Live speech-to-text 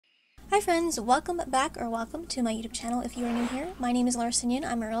Hi friends, welcome back or welcome to my YouTube channel if you are new here. My name is Laressa.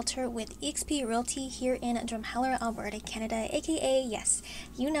 I'm a realtor with eXp Realty here in Drumheller, Alberta, Canada, aka, yes,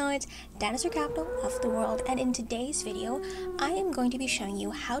 you know it, dinosaur capital of the world. And in today's video, I am going to be showing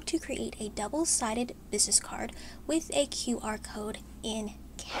you how to create a double-sided business card with a QR code in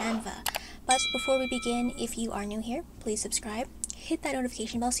Canva. But before we begin, if you are new here, please subscribe. Hit that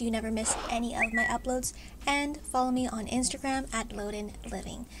notification bell so you never miss any of my uploads, and follow me on Instagram at Ngoeun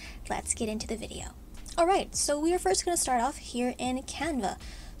Living. Let's get into the video. Alright, so we are first going to start off here in Canva.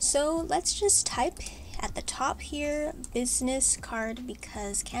 So let's just type at the top here, business card,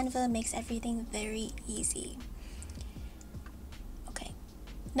 because Canva makes everything very easy. Okay,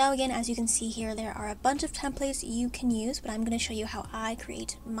 now again, as you can see here, there are a bunch of templates you can use, but I'm going to show you how I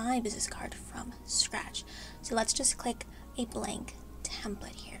create my business card from scratch. So let's just click a blank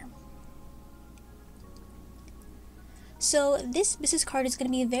template here. So this business card is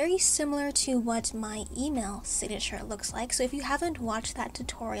going to be very similar to what my email signature looks like. So if you haven't watched that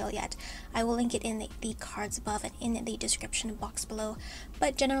tutorial yet, I will link it in the cards above and in the description box below.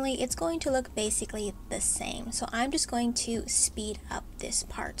 But generally, it's going to look basically the same. So I'm just going to speed up this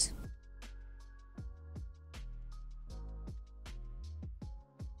part.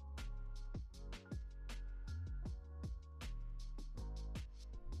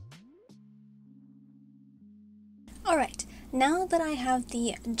 Alright, now that I have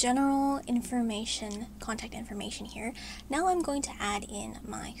the general information, contact information here, now I'm going to add in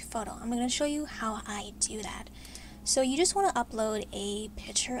my photo. I'm going to show you how I do that. So you just want to upload a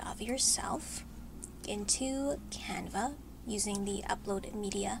picture of yourself into Canva using the upload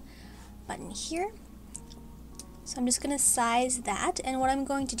media button here. So I'm just going to size that, and what I'm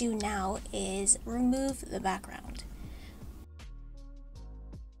going to do now is remove the background.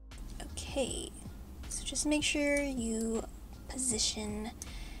 Okay. So just make sure you position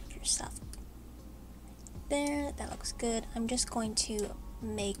yourself there. That looks good. I'm just going to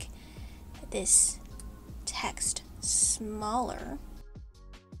make this text smaller.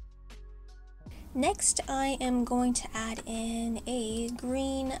 Next, I am going to add in a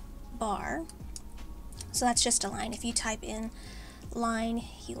green bar. So that's just a line. If you type in line,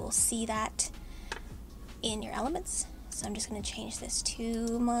 you will see that in your elements. So I'm just going to change this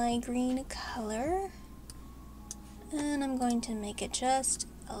to my green color. And I'm going to make it just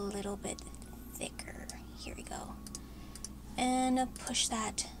a little bit thicker. Here we go. And push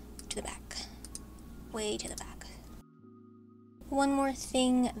that to the back. Way to the back. One more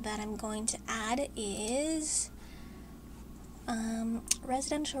thing that I'm going to add is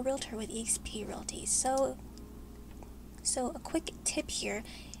residential realtor with eXp Realty. So a quick tip here.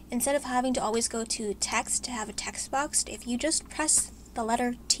 Instead of having to always go to text to have a text box, if you just press the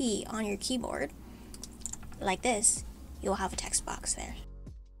letter T on your keyboard, like this, you'll have a text box there.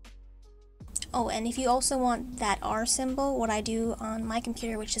 Oh, and if you also want that R symbol, what I do on my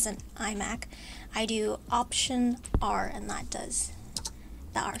computer, which is an iMac, I do Option R, and that does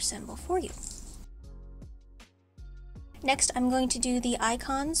the R symbol for you. Next, I'm going to do the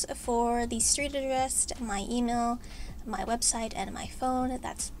icons for the street address, my email, my website, and my phone.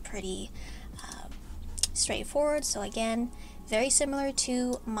 That's pretty straightforward. So again, very similar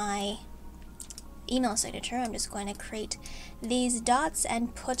to my email signature, I'm just going to create these dots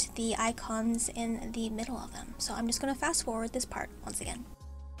and put the icons in the middle of them. So I'm just going to fast forward this part once again.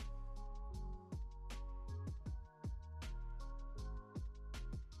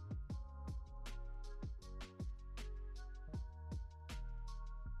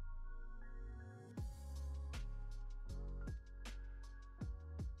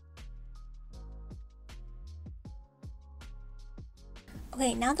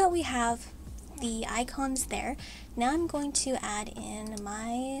 Okay, now that we have the icons there, now I'm going to add in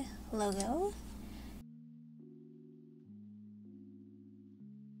my logo.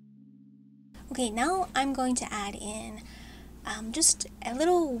 Okay, now I'm going to add in just a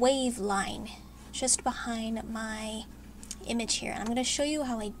little wave line just behind my image here. I'm going to show you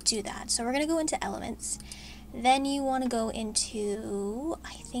how I do that. So we're going to go into elements, then you want to go into,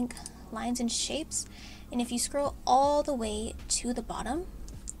 I think, lines and shapes, and if you scroll all the way to the bottom,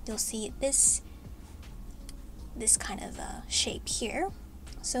 you'll see this kind of shape here.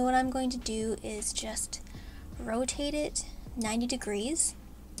 So what I'm going to do is just rotate it 90 degrees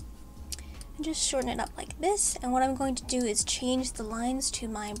and just shorten it up like this. And what I'm going to do is change the lines to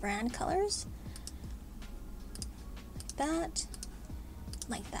my brand colors.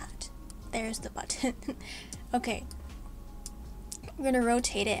 Like that. There's the button. Okay. I'm going to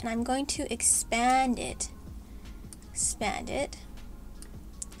rotate it, and I'm going to expand it.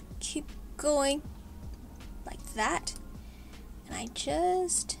 Keep going like that. And I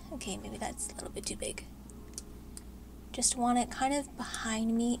just, okay, maybe that's a little bit too big. Just want it kind of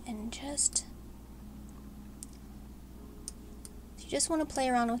behind me and just you just want to play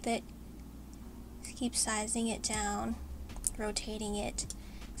around with it. Just keep sizing it down, rotating it,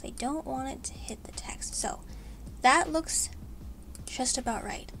 because I don't want it to hit the text. So that looks just about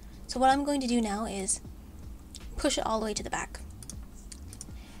right. So what I'm going to do now is push it all the way to the back,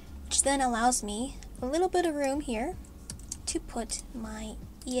 which then allows me a little bit of room here to put my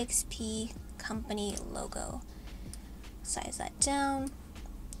EXP company logo. Size that down.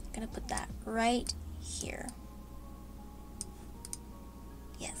 I'm gonna put that right here.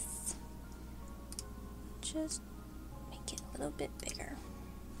 Yes. Just make it a little bit bigger.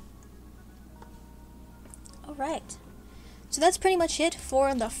 Alright. So that's pretty much it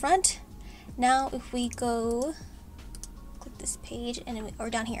for the front. Now if we go click this page and or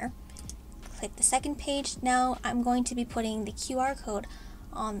down here, click the second page. Now I'm going to be putting the QR code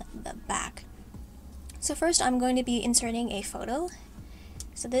on the back. So first I'm going to be inserting a photo.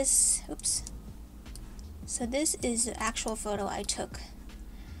 So this, oops. So this is the actual photo I took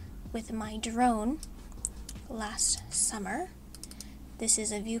with my drone last summer. This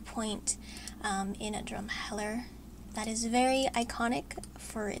is a viewpoint in Drumheller that is very iconic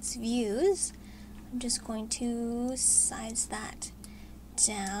for its views. I'm just going to size that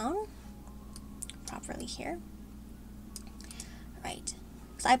down properly here. Right.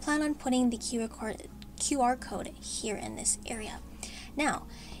 So I plan on putting the QR code here in this area. Now,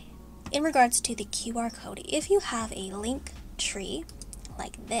 in regards to the QR code, if you have a link tree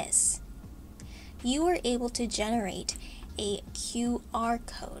like this, you are able to generate a QR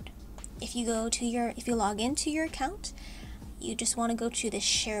code. If you log into your account, you just want to go to the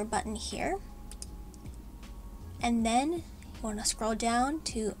share button here, and then you want to scroll down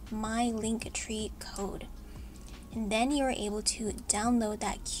to my link tree code, and then you are able to download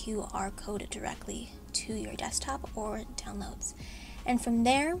that QR code directly to your desktop or downloads. And from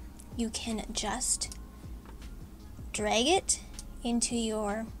there, you can just drag it into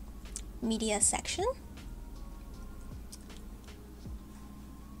your media section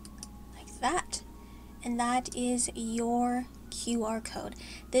like that, and that is your QR code.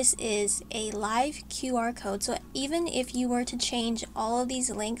 This is a live QR code, so even if you were to change all of these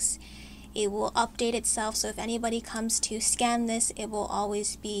links, it will update itself. So if anybody comes to scan this, it will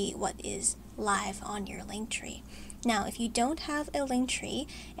always be what is live on your link tree. Now, if you don't have a link tree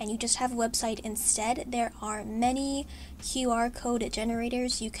and you just have a website instead, there are many QR code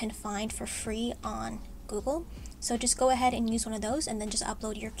generators you can find for free on Google. So just go ahead and use one of those, and then just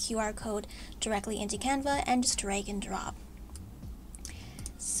upload your QR code directly into Canva and just drag and drop.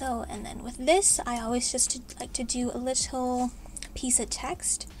 So, and then with this, I always just like to do a little piece of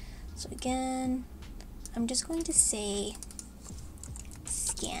text. So again, I'm just going to say,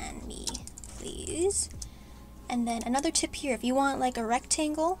 scan me, please. And then another tip here, if you want like a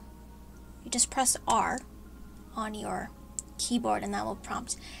rectangle, you just press R on your keyboard and that will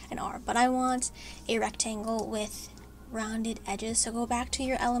prompt an R. But I want a rectangle with rounded edges, so go back to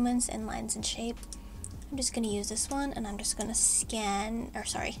your elements and lines and shape. I'm just going to use this one, and I'm just going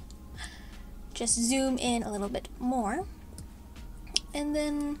to just zoom in a little bit more. And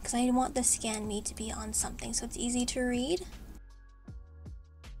then, because I want the scan me to be on something so it's easy to read.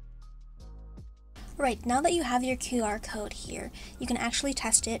 Right, now that you have your QR code here, you can actually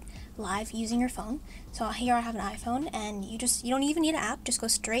test it live using your phone. So here I have an iPhone, and you don't even need an app, just go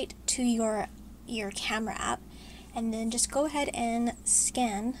straight to your camera app, and then just go ahead and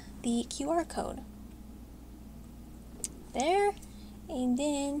scan the QR code. There, and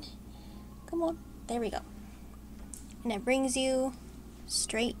then, come on, there we go. And it brings you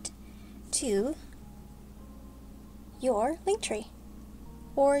straight to your link tree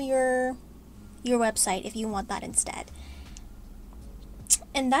or your website if you want that instead.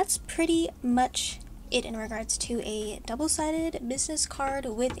 And that's pretty much it in regards to a double-sided business card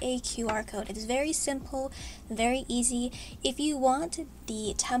with a QR code. It's very simple, very easy. If you want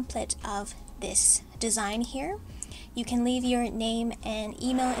the template of this design here, you can leave your name and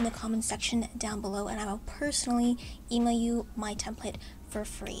email in the comment section down below, and I will personally email you my template for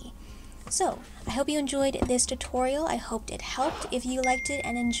free. So, I hope you enjoyed this tutorial. I hoped it helped. If you liked it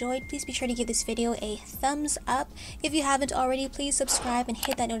and enjoyed, please be sure to give this video a thumbs up. If you haven't already, please subscribe and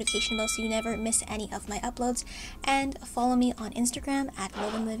hit that notification bell so you never miss any of my uploads. And follow me on Instagram at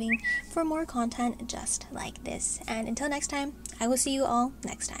Ngoeun Living for more content just like this. And until next time, I will see you all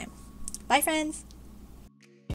next time. Bye, friends!